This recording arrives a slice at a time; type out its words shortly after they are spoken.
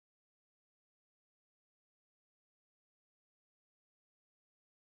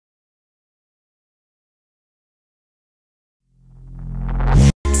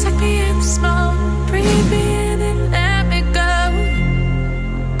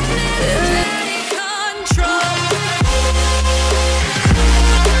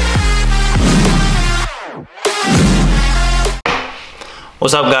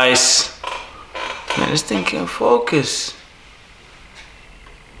What's up, guys? Man, this thing can't focus.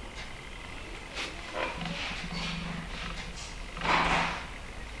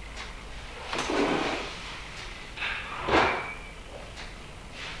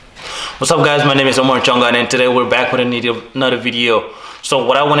 What's up, guys? My name is Omar Thiongane, and today we're back with another video. So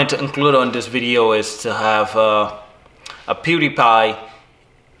what I wanted to include on this video is to have a PEWDIEPIE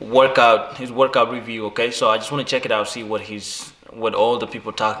workout, his workout review. Okay, so I just want to check it out, see what all the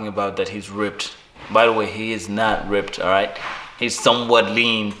people talking about that he's ripped. By the way, he is not ripped. All right, he's somewhat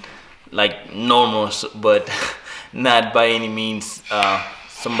lean, like normal, but not by any means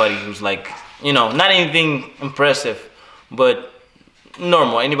somebody who's like, you know, not anything impressive, but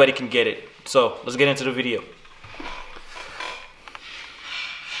normal. Anybody can get it. So let's get into the video.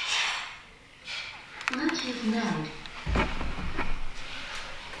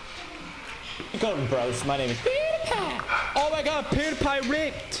 Welcome, bros. My name is PEWDIEPIE. Oh my god, PEWDIEPIE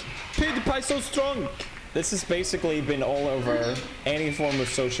ripped. PEWDIEPIE so strong. This has basically been all over any form of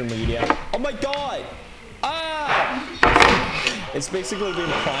social media. Oh my god. It's basically been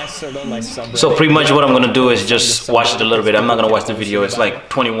plastered on my subreddit. So pretty much what I'm gonna do is just watch it a little bit. I'm not gonna watch the video. It's like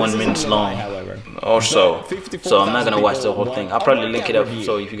 21 minutes long or so. So I'm not gonna watch the whole thing. I'll probably link it up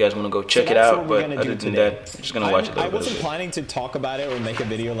so if you guys wanna go check it out. But other than that, I'm just gonna watch it a little bit. I wasn't planning to talk about it or make a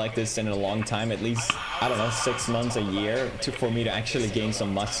video like this in a long time. At least, I don't know, 6 months, a year for me to actually gain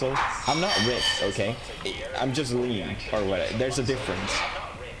some muscle. I'm not ripped, okay? I'm just lean or whatever. There's a difference.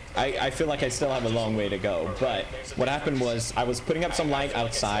 I feel like I still have a long way to go, but what happened was I was putting up some light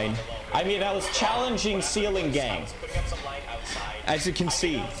outside. I mean, I was challenging ceiling gang. As you can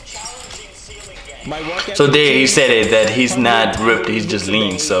see, my workout. So there he said it, that he's not ripped, he's just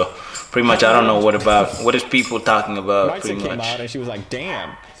lean. So pretty much I don't know what is people talking about. Pretty much. Came out and she was like,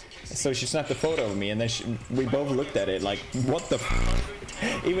 "Damn." So she snapped a photo of me, and then we both looked at it like, "What the?"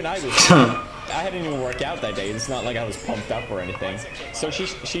 Even I was. I hadn't even worked out that day. It's not like I was pumped up or anything. So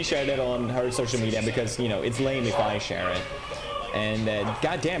she shared it on her social media because, you know, it's lame if I share it. And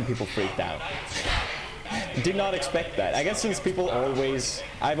goddamn, people freaked out. Did not expect that. I guess since people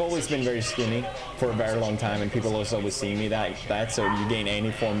I've always been very skinny for a very long time, and people also always see me that. So you gain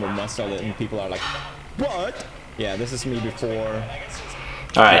any form of muscle, and people are like, "What?" Yeah, this is me before.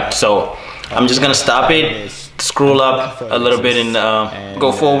 All right, so I'm just gonna stop it, scroll up a little bit, and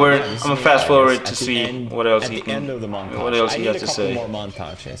go forward. I'm gonna fast forward to see what else he has to say. More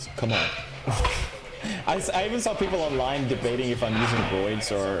montages. Come on. I even saw people online debating if I'm using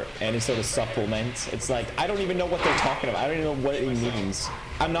roids or any sort of supplements. It's like, I don't even know what they're talking about. I don't even know what it means.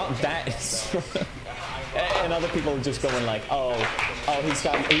 I'm not that. And other people are just going like, oh,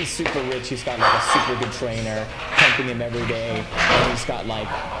 he's super rich. He's got like a super good trainer, pumping him every day, and he's got like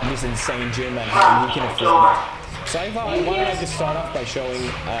this insane gym and how he can afford it. So I thought, why don't I just start off by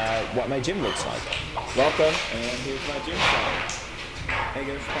showing what my gym looks like. Welcome, and here's my gym style. Hey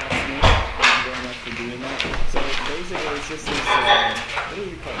guys, thank you very much for doing that. So basically, it's just this. What do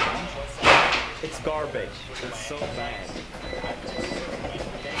you call it? It's garbage. It's so bad.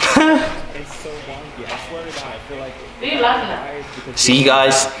 It's so wonky. I swear to God, I feel like. What are you laughing at? See,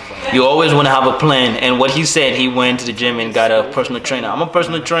 guys, you always want to have a plan. And what he said, he went to the gym and got a personal trainer. I'm a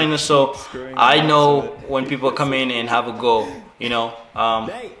personal trainer, so I know when people come in and have a goal. You know,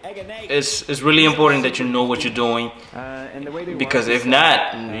 it's really important that you know what you're doing, because if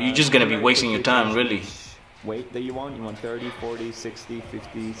not, you're just gonna be wasting your time, really. Weight that you want 30, 40, 60,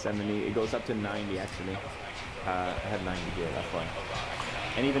 50, 70. It goes up to 90 actually. I have 90 here. That's fine.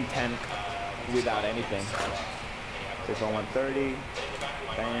 And even 10 without anything. So if I want 30,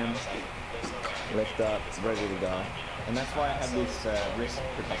 bam, lift up, ready to go. And that's why I have this wrist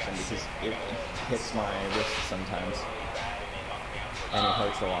protection, because it hits my wrist sometimes. And it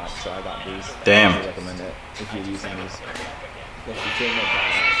hurts a lot, so I got these. Damn. I recommend it if you're using these. If you feel no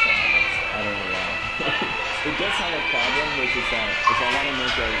balance, I don't know why. It does have a problem, which is that if I want to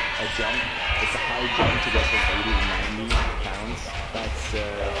make a jump, it's a high jump to go from 80 to 90 pounds.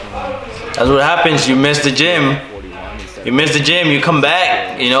 That's what happens. You miss the gym. You miss the gym. You come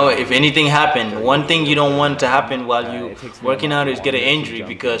back. You know, if anything happened, one thing you don't want to happen while you working out is get an injury,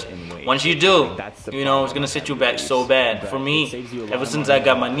 because once you do, you know, it's gonna set you back so bad. For me, ever since I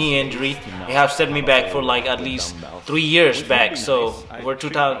got my knee injury, it have set me back for like at least 3 years back. So we're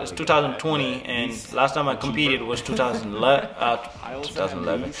 2020, and last time I competed was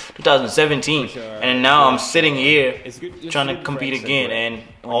 2017, and now I'm sitting here trying to compete again, and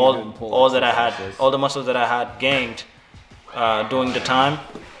all the muscles that I had gained during the time,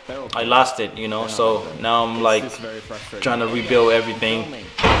 I lost it, you know. So now I'm like trying to rebuild everything.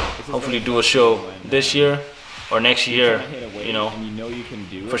 Hopefully do a show this year or next year, you know, and you know you can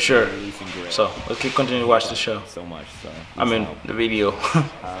do for it, sure. Grit. So let's keep continue to watch the show. So much. So I mean the video.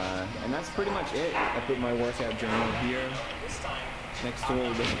 and that's pretty much it. I put my workout journal here next to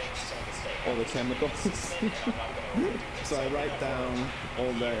all the chemicals. So I write down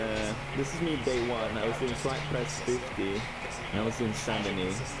all the. This is me day one. I was doing flat press 50, and I was doing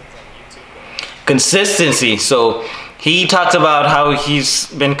 70. Consistency. So he talked about how he's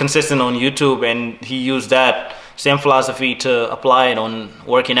been consistent on YouTube, and he used that same philosophy to apply it on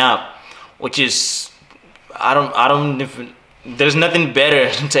working out, which is there's nothing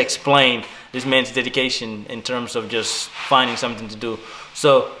better to explain this man's dedication in terms of just finding something to do.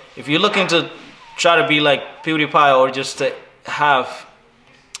 So if you're looking to try to be like PewDiePie, or just to have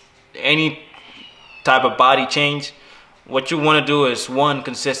any type of body change, what you want to do is, one,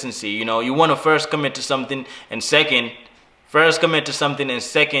 consistency. You know, you want to first commit to something, and second,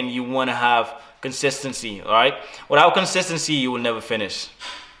 you want to have consistency. All right, without consistency you will never finish.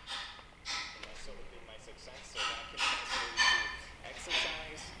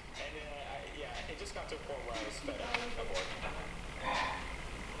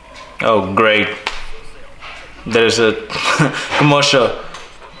 Oh great, there's a commercial.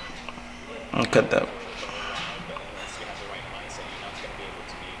 I'll cut that.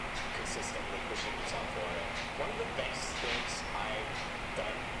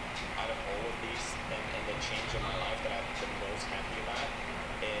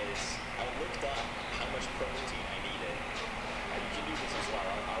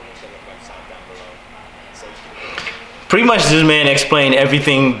 Pretty much this man explained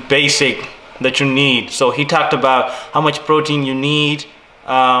everything basic that you need. So he talked about how much protein you need,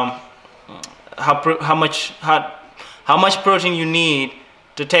 how much protein you need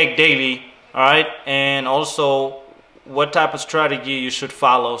to take daily, all right, and also what type of strategy you should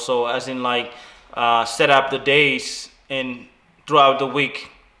follow. So as in like set up the days and throughout the week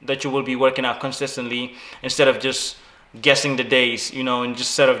that you will be working out consistently, instead of just guessing the days, you know, and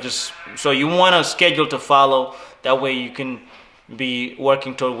so you want a schedule to follow. That way you can be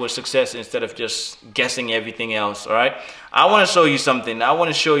working towards success instead of just guessing everything else, all right? I want to show you something. I want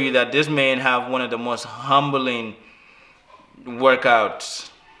to show you that this man have one of the most humbling workouts.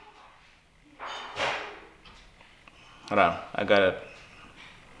 Hold on, I gotta.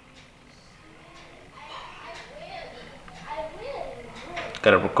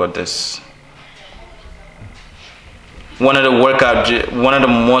 Gotta record this. One of the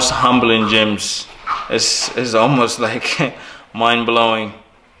most humbling gyms. It's almost like mind-blowing.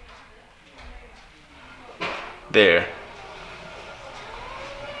 There.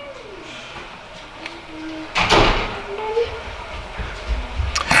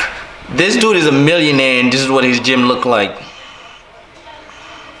 This dude is a millionaire, and this is what his gym looked like.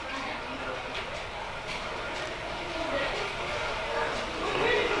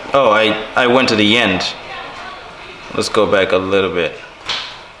 Oh, I went to the end. Let's go back a little bit.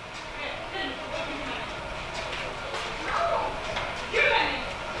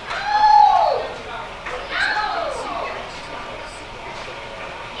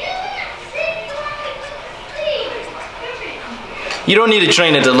 You don't need a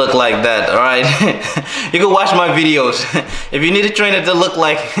trainer to look like that, all right? You can watch my videos. If you need a trainer to look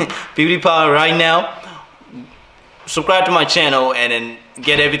like PewDiePie right now, subscribe to my channel and then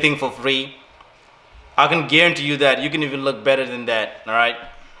get everything for free. I can guarantee you that you can even look better than that, all right?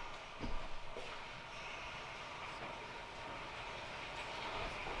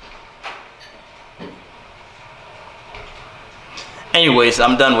 Anyways,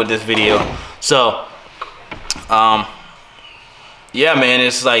 I'm done with this video. So, yeah, man,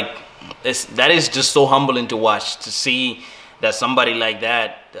 it's like, that is just so humbling to watch, to see that somebody like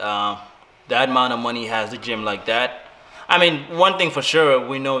that, that amount of money has the gym like that. I mean, one thing for sure,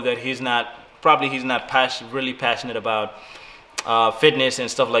 we know that he's not really passionate about fitness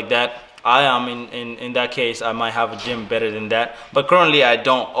and stuff like that. I am, in that case, I might have a gym better than that. But currently I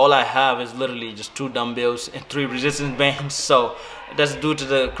don't. All I have is literally just 2 dumbbells and 3 resistance bands. So that's due to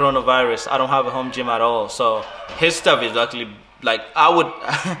the coronavirus. I don't have a home gym at all. So his stuff is actually, like, I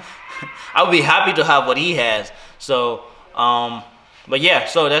would be happy to have what he has. So, but yeah,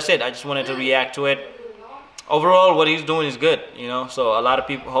 so that's it. I just wanted to react to it. Overall, what he's doing is good, you know. So a lot of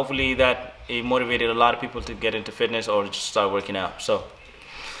people, hopefully that it motivated a lot of people to get into fitness or just start working out. So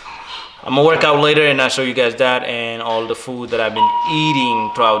I'm gonna work out later and I'll show you guys that and all the food that I've been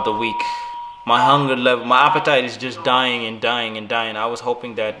eating throughout the week. My hunger level, my appetite is just dying and dying and dying. I was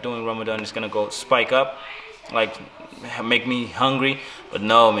hoping that doing Ramadan is gonna go spike up, like make me hungry, but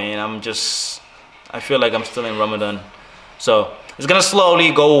no, man, I feel like I'm still in Ramadan. So it's gonna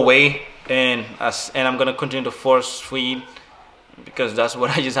slowly go away and I'm gonna continue to force feed because that's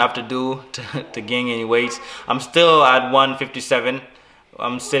what I just have to do to gain any weight. I'm still at 157.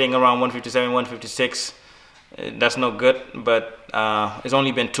 I'm sitting around 157, 156. That's no good, but it's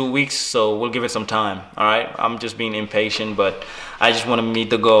only been 2 weeks, so we'll give it some time. All right, I'm just being impatient, but I just want to meet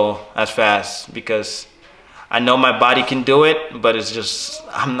the goal as fast because I know my body can do it, but it's just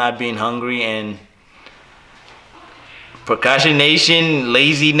I'm not being hungry, and procrastination,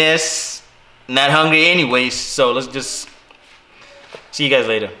 laziness, not hungry anyways. So let's just see you guys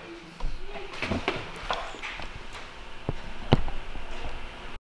later.